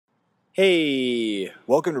Hey,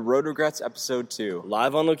 Welcome to Road Regrets Episode 2,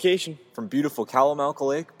 live on location, from beautiful Kalamalka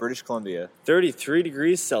Lake, British Columbia. 33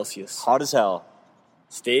 degrees Celsius. Hot as hell.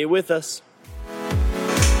 Stay with us.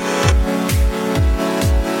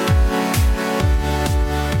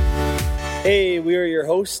 Hey, we are your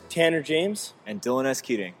hosts, Tanner James, And Dylan S.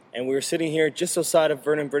 Keating. and we are sitting here just outside of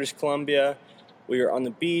Vernon, British Columbia. We are on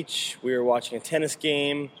the beach. We are watching a tennis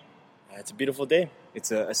game. It's a beautiful day. It's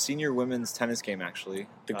a senior women's tennis game, actually.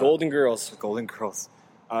 The Golden Girls. The Golden Girls.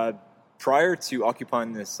 Prior to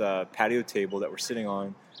occupying this patio table that we're sitting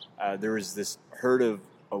on, there was this herd of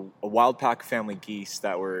a wild pack of family geese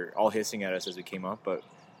that were all hissing at us as we came up, but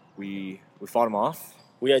we fought them off.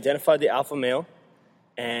 We identified the alpha male,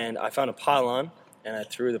 and I found a pylon, and I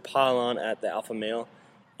threw the pylon at the alpha male,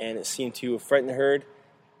 and it seemed to frighten the herd.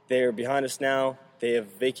 They are behind us now. They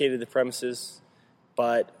have vacated the premises,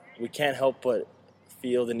 but we can't help but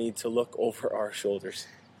feel the need to look over our shoulders.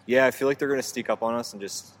 Yeah, I feel like they're going to sneak up on us and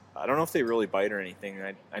I don't know if they really bite or anything.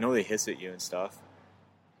 I know they hiss at you and stuff.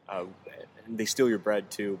 And they steal your bread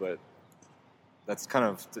too, but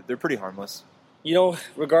they're pretty harmless. You know,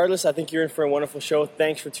 regardless, I think you're in for a wonderful show.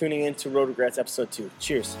 Thanks for tuning in to Road Regrets Episode 2.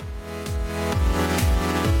 Cheers.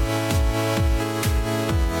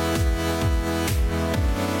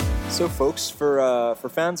 So, folks, for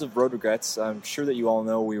fans of Road Regrets, I'm sure that you all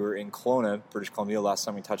know we were in Kelowna, British Columbia, last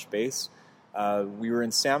time we touched base. We were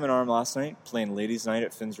in Salmon Arm last night, playing Ladies' Night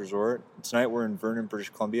at Finn's Resort. Tonight we're in Vernon, British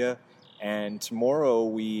Columbia, and tomorrow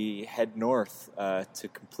we head north to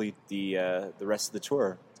complete the rest of the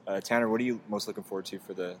tour. Tanner, what are you most looking forward to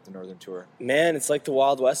for the northern tour? Man, it's like the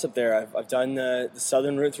Wild West up there. I've done the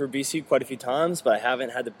southern route through BC quite a few times, but I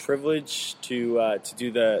haven't had the privilege to do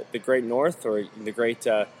the Great North or the Great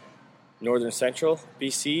Northern Central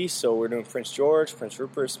BC. So we're doing Prince George, Prince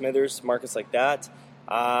Rupert, Smithers, markets like that.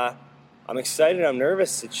 I'm excited. I'm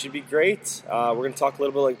nervous. It should be great. We're going to talk a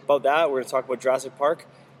little bit about that. We're going to talk about Jurassic Park.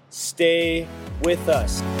 Stay with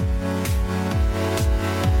us.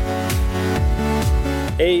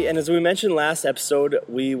 Hey, and as we mentioned last episode,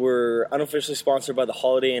 we were unofficially sponsored by the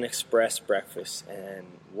Holiday Inn Express breakfast. And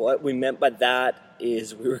what we meant by that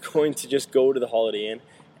is we were going to just go to the Holiday Inn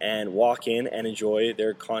and walk in and enjoy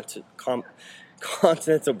their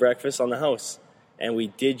continental breakfast on the house. And we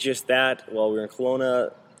did just that while we were in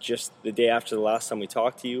Kelowna just the day after the last time we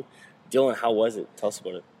talked to you. Dylan, how was it? Tell us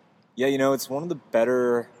about it. Yeah, it's one of the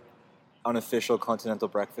better unofficial continental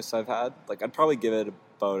breakfasts I've had. I'd probably give it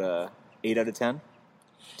about a 8 out of 10.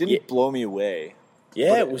 Didn't blow me away.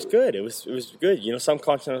 Yeah, it was good. It was good. Some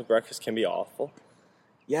continental breakfasts can be awful.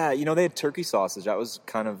 Yeah, they had turkey sausage. That was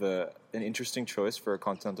kind of an interesting choice for a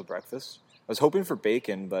continental breakfast. I was hoping for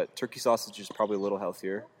bacon, but turkey sausage is probably a little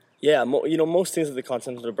healthier. Yeah, most things at the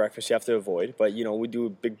continental breakfast you have to avoid. But, we do a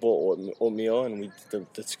big bowl of oatmeal, and we the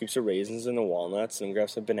scoops of raisins and the walnuts, and we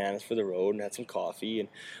grab some bananas for the road and had some coffee. And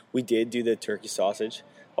we did do the turkey sausage.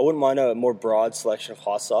 I wouldn't mind a more broad selection of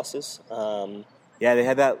hot sauces. Yeah, they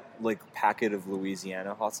had that packet of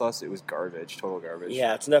Louisiana hot sauce. It was garbage, total garbage.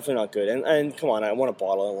 Yeah, it's definitely not good. And come on, I want a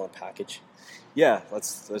bottle, I want a package. Yeah,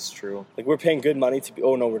 that's true. We're paying good money to be.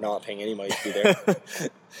 Oh no, we're not paying any money to be there.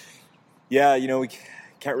 Yeah, we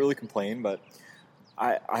can't really complain. But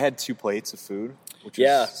I had 2 plates of food, which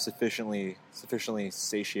was sufficiently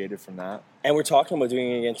satiated from that. And we're talking about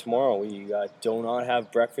doing it again tomorrow. We do not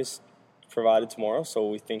have breakfast provided tomorrow, so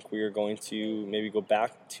we think we are going to maybe go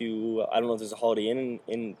back to, I don't know if there's a Holiday Inn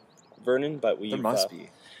in Vernon, but there must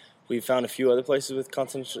be. We've found a few other places with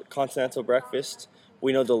continental breakfast.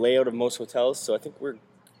 We know the layout of most hotels, so I think we're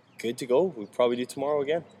good to go. We'll probably do tomorrow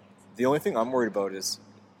again. The only thing I'm worried about is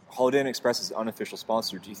Holiday Inn Express is an unofficial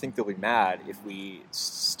sponsor. Do you think they'll be mad if we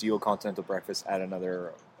steal continental breakfast at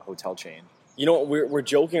another hotel chain? We're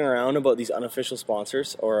joking around about these unofficial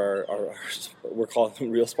sponsors, or we're calling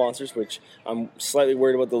them real sponsors, which I'm slightly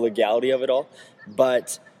worried about the legality of it all.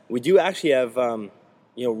 But we do actually have,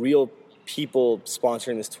 real people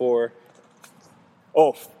sponsoring this tour.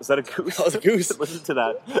 Oh, is that a goose? That was a goose. Listen to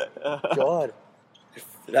that. God.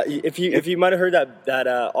 If you might have heard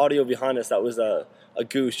that audio behind us, that was a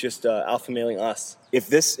goose just alpha mailing us. If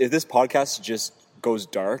this podcast just goes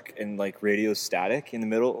dark and radio static in the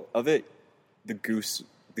middle of it, the geese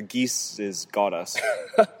has got us.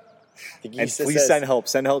 And please send help.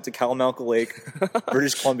 Send help to Kalamalka Lake,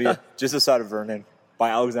 British Columbia, just outside of Vernon,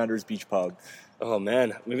 by Alexander's Beach Pub. Oh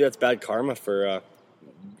man, maybe that's bad karma for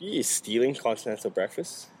stealing continental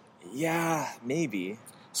breakfast. Yeah, maybe.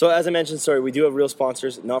 So as I mentioned, we do have real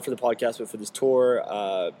sponsors, not for the podcast, but for this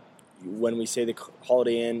tour. When we say the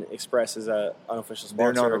Holiday Inn Express is an unofficial sponsor,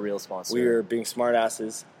 they're not a real sponsor. We're being smart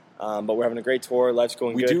asses. But we're having a great tour. Life's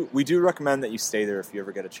going good. We do recommend that you stay there if you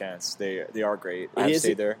ever get a chance. They are great. I've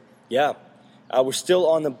stayed there. Yeah. We're still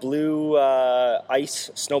on the blue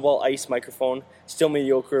snowball ice microphone. Still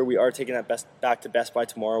mediocre. We are taking that back to Best Buy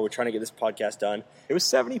tomorrow. We're trying to get this podcast done. It was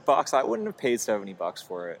 $70. I wouldn't have paid $70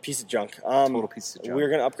 for it. Piece of junk. Total piece of junk. We're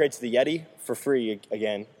going to upgrade to the Yeti for free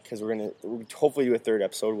again because we're going to hopefully do a third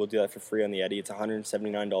episode. We'll do that for free on the Yeti. It's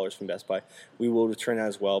 $179 from Best Buy. We will return that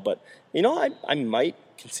as well. But, I might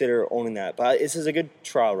consider owning that. But this is a good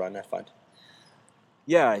trial run, I find.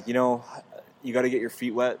 Yeah, you got to get your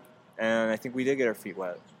feet wet. And I think we did get our feet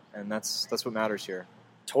wet. And that's what matters here.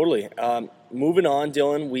 Totally. Moving on,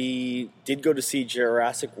 Dylan, we did go to see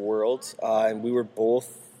Jurassic World, and we were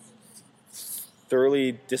both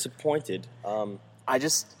thoroughly disappointed.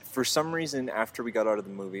 For some reason, after we got out of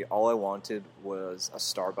the movie, all I wanted was a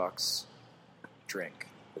Starbucks drink.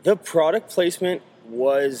 The product placement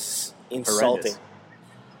was insulting. Horrendous.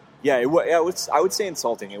 Yeah, I would say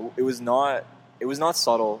insulting. It was not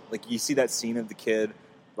subtle. Like, you see that scene of the kid,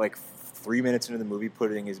 like 3 minutes into the movie,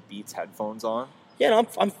 putting his Beats headphones on. Yeah, no,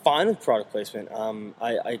 I'm fine with product placement.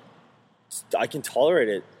 I can tolerate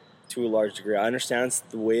it to a large degree. I understand it's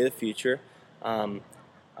the way of the future. I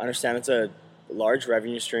understand it's a large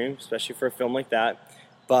revenue stream, especially for a film like that.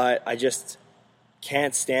 But I just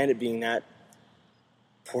can't stand it being that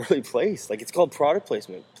poorly placed. Like, it's called product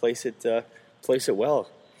placement. Place it well.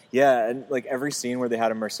 Yeah, and like every scene where they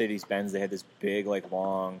had a Mercedes-Benz, they had this big, like,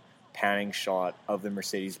 long panning shot of the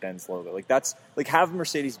Mercedes-Benz logo. Like, that's like, have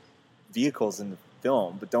Mercedes vehicles in the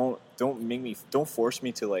film, but don't force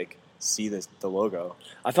me to like see the logo.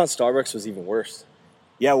 I found Starbucks was even worse.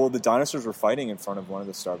 Yeah, well, the dinosaurs were fighting in front of one of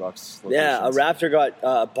the Starbucks locations. Yeah, a raptor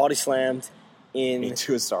got body slammed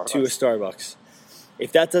into a Starbucks.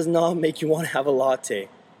 If that does not make you want to have a latte,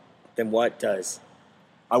 then what does?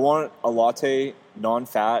 I want a latte,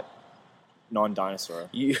 non-fat, non-dinosaur.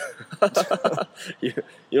 You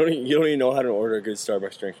don't even know how to order a good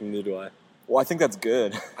Starbucks drink, neither do I. Well, I think that's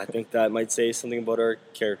good. I think that might say something about our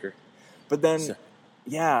character. But then,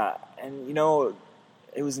 yeah, and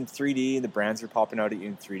it was in 3D. The brands were popping out at you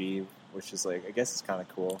in 3D, which is like, I guess it's kind of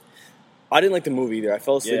cool. I didn't like the movie either. I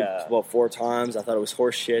fell asleep about 4 times. I thought it was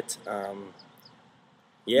horse shit.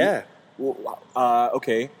 Yeah.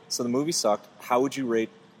 Okay, so the movie sucked. How would you rate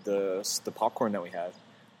the popcorn that we had?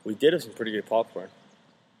 We did have some pretty good popcorn.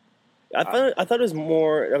 I thought it was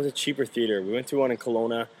that was a cheaper theater. We went to one in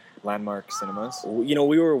Kelowna. Landmark Cinemas. We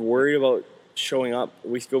were worried about showing up.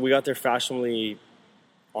 We got there fashionably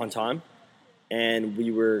on time, and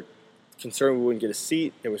we were concerned we wouldn't get a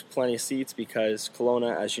seat. There was plenty of seats because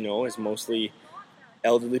Kelowna, as you know, is mostly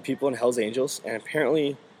elderly people and Hells Angels, and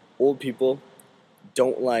apparently old people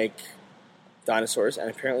don't like dinosaurs,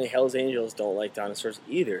 and apparently Hells Angels don't like dinosaurs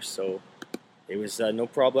either. So it was no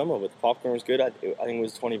problemo. But the popcorn was good. I think it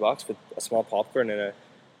was $20 for a small popcorn and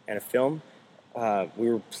a film. We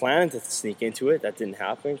were planning to sneak into it. That didn't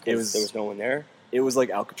happen because there was no one there. It was like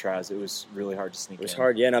Alcatraz. It was really hard to sneak in. It was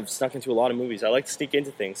hard, yeah, and I've snuck into a lot of movies. I like to sneak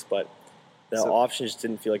into things, but the option just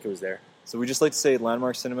didn't feel like it was there. So we just like to say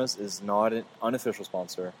Landmark Cinemas is not an unofficial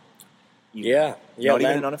sponsor. Yeah. Not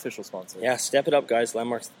even an unofficial sponsor. Yeah, step it up, guys.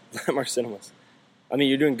 Landmark Cinemas. I mean,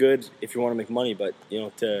 you're doing good if you want to make money, but,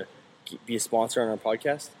 to be a sponsor on our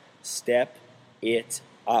podcast, step it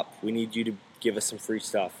up. We need you to give us some free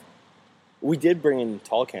stuff. We did bring in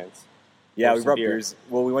tall cans. Yeah, we brought beers.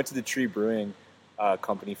 Well, we went to the Tree Brewing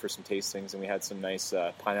Company for some tastings, and we had some nice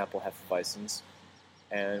pineapple Hefeweizens,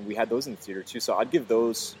 and we had those in the theater too. So I'd give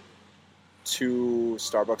those 2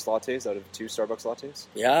 Starbucks lattes out of 2 Starbucks lattes.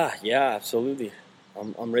 Yeah, absolutely.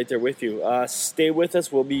 I'm right there with you. Stay with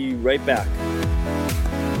us. We'll be right back.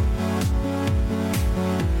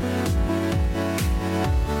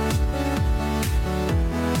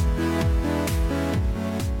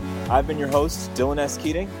 I've been your host, Dylan S.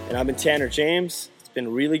 Keating. And I've been Tanner James. It's been a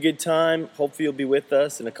really good time. Hopefully you'll be with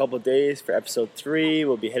us in a couple of days for episode 3.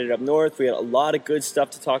 We'll be headed up north. We got a lot of good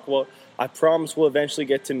stuff to talk about. I promise we'll eventually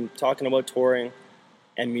get to talking about touring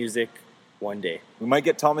and music one day. We might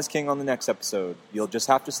get Thomas King on the next episode. You'll just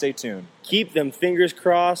have to stay tuned. Keep them fingers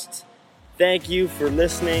crossed. Thank you for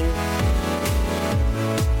listening.